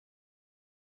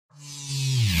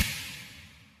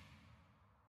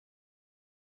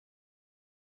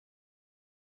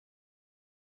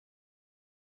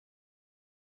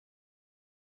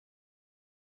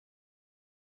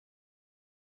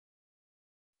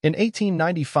In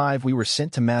 1895, we were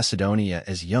sent to Macedonia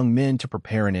as young men to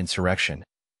prepare an insurrection,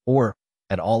 or,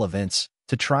 at all events,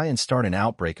 to try and start an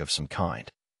outbreak of some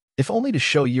kind. If only to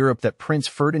show Europe that Prince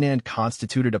Ferdinand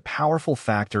constituted a powerful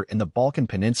factor in the Balkan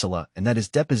Peninsula and that his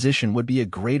deposition would be a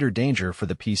greater danger for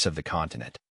the peace of the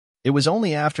continent. It was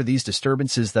only after these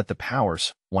disturbances that the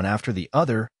powers, one after the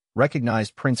other,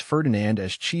 recognized Prince Ferdinand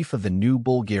as chief of the new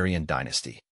Bulgarian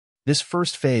dynasty. This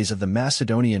first phase of the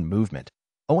Macedonian movement,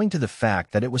 owing to the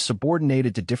fact that it was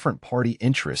subordinated to different party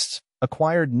interests,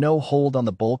 acquired no hold on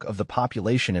the bulk of the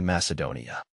population in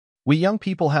Macedonia. We young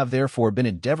people have therefore been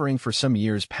endeavoring for some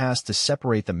years past to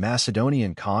separate the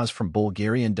Macedonian cause from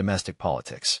Bulgarian domestic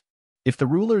politics. If the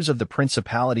rulers of the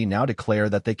principality now declare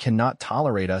that they cannot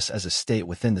tolerate us as a state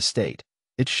within the state,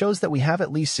 it shows that we have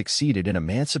at least succeeded in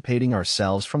emancipating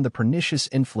ourselves from the pernicious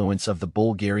influence of the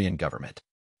Bulgarian government.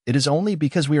 It is only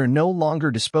because we are no longer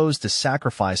disposed to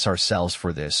sacrifice ourselves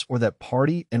for this or that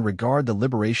party and regard the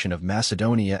liberation of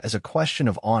Macedonia as a question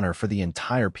of honor for the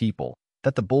entire people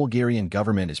that the Bulgarian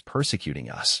government is persecuting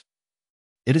us.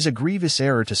 It is a grievous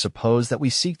error to suppose that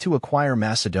we seek to acquire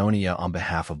Macedonia on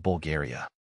behalf of Bulgaria.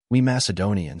 We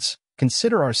Macedonians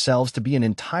consider ourselves to be an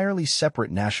entirely separate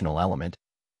national element,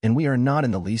 and we are not in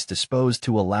the least disposed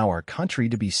to allow our country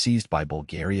to be seized by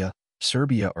Bulgaria,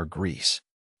 Serbia, or Greece.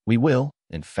 We will,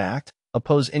 in fact,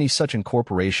 oppose any such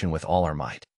incorporation with all our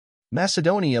might.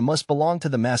 Macedonia must belong to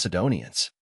the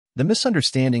Macedonians. The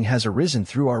misunderstanding has arisen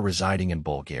through our residing in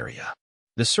Bulgaria.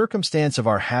 The circumstance of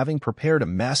our having prepared a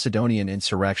Macedonian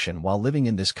insurrection while living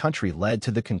in this country led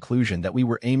to the conclusion that we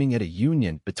were aiming at a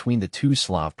union between the two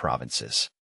Slav provinces.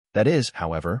 That is,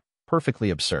 however, perfectly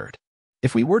absurd.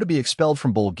 If we were to be expelled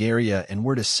from Bulgaria and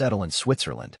were to settle in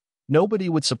Switzerland, nobody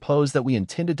would suppose that we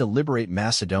intended to liberate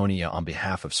Macedonia on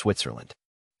behalf of Switzerland.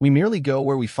 We merely go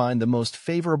where we find the most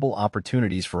favorable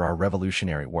opportunities for our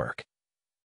revolutionary work.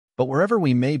 But wherever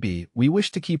we may be, we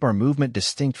wish to keep our movement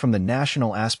distinct from the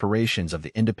national aspirations of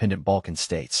the independent Balkan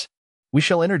states. We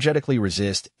shall energetically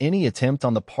resist any attempt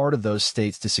on the part of those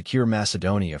states to secure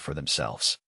Macedonia for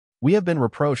themselves. We have been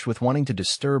reproached with wanting to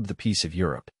disturb the peace of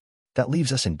Europe. That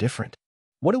leaves us indifferent.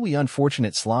 What do we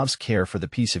unfortunate Slavs care for the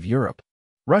peace of Europe?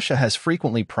 Russia has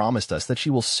frequently promised us that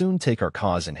she will soon take our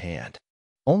cause in hand.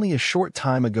 Only a short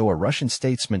time ago a Russian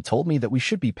statesman told me that we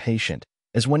should be patient,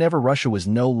 as whenever Russia was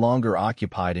no longer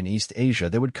occupied in East Asia,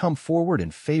 they would come forward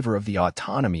in favor of the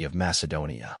autonomy of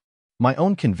Macedonia. My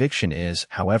own conviction is,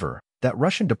 however, that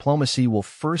Russian diplomacy will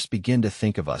first begin to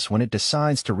think of us when it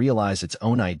decides to realize its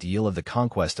own ideal of the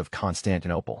conquest of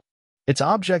Constantinople. Its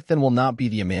object then will not be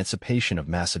the emancipation of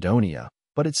Macedonia,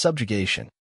 but its subjugation.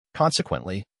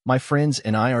 Consequently, my friends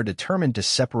and I are determined to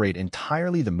separate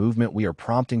entirely the movement we are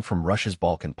prompting from Russia's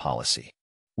Balkan policy.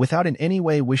 Without in any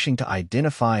way wishing to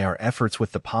identify our efforts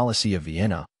with the policy of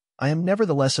Vienna, I am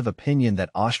nevertheless of opinion that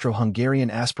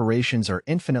Austro-Hungarian aspirations are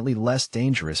infinitely less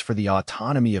dangerous for the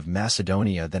autonomy of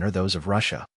Macedonia than are those of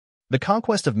Russia. The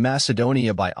conquest of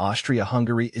Macedonia by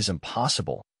Austria-Hungary is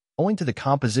impossible, owing to the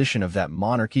composition of that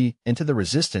monarchy and to the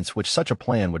resistance which such a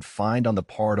plan would find on the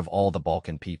part of all the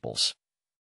Balkan peoples.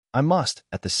 I must,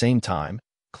 at the same time,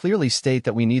 clearly state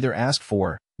that we neither ask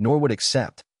for, nor would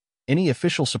accept, any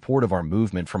official support of our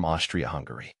movement from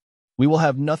Austria-Hungary. We will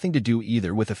have nothing to do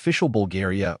either with official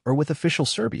Bulgaria or with official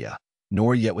Serbia,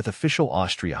 nor yet with official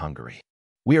Austria-Hungary.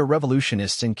 We are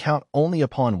revolutionists and count only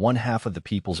upon one half of the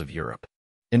peoples of Europe.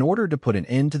 In order to put an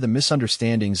end to the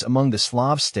misunderstandings among the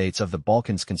Slav states of the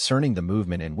Balkans concerning the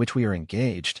movement in which we are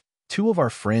engaged, two of our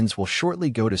friends will shortly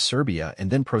go to Serbia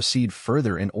and then proceed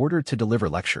further in order to deliver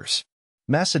lectures.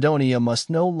 Macedonia must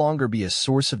no longer be a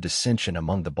source of dissension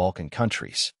among the Balkan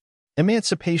countries.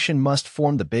 Emancipation must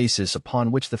form the basis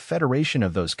upon which the federation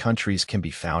of those countries can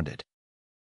be founded.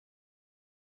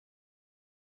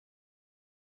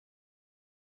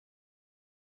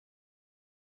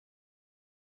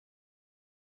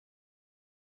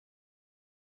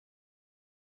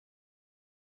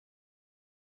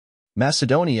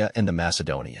 Macedonia and the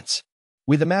Macedonians.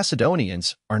 We the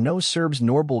Macedonians are no Serbs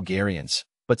nor Bulgarians,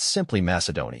 but simply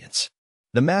Macedonians.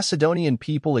 The Macedonian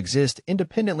people exist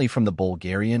independently from the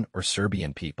Bulgarian or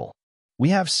Serbian people. We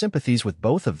have sympathies with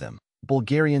both of them,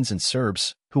 Bulgarians and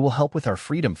Serbs, who will help with our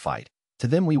freedom fight. To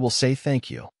them we will say thank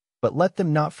you, but let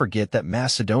them not forget that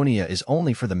Macedonia is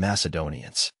only for the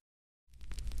Macedonians.